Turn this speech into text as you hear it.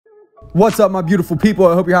What's up, my beautiful people?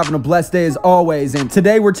 I hope you're having a blessed day as always. And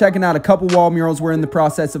today we're checking out a couple wall murals we're in the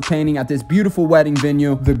process of painting at this beautiful wedding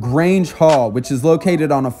venue, the Grange Hall, which is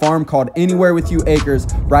located on a farm called Anywhere With You Acres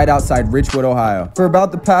right outside Richwood, Ohio. For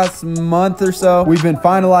about the past month or so, we've been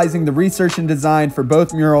finalizing the research and design for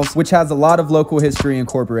both murals, which has a lot of local history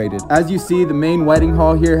incorporated. As you see, the main wedding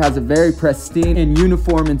hall here has a very pristine and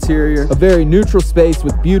uniform interior, a very neutral space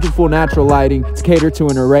with beautiful natural lighting to cater to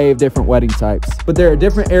an array of different wedding types. But there are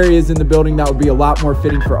different areas in the building that would be a lot more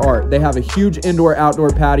fitting for art. They have a huge indoor-outdoor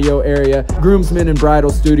patio area, groomsmen and bridal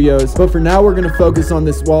studios, but for now we're going to focus on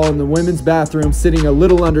this wall in the women's bathroom sitting a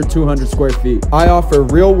little under 200 square feet. I offer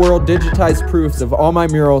real-world digitized proofs of all my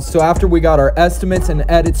murals, so after we got our estimates and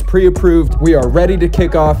edits pre-approved, we are ready to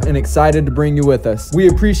kick off and excited to bring you with us. We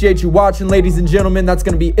appreciate you watching, ladies and gentlemen. That's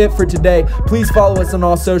going to be it for today. Please follow us on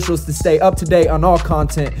all socials to stay up to date on all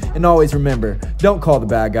content, and always remember, don't call the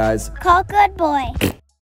bad guys. Call good boy.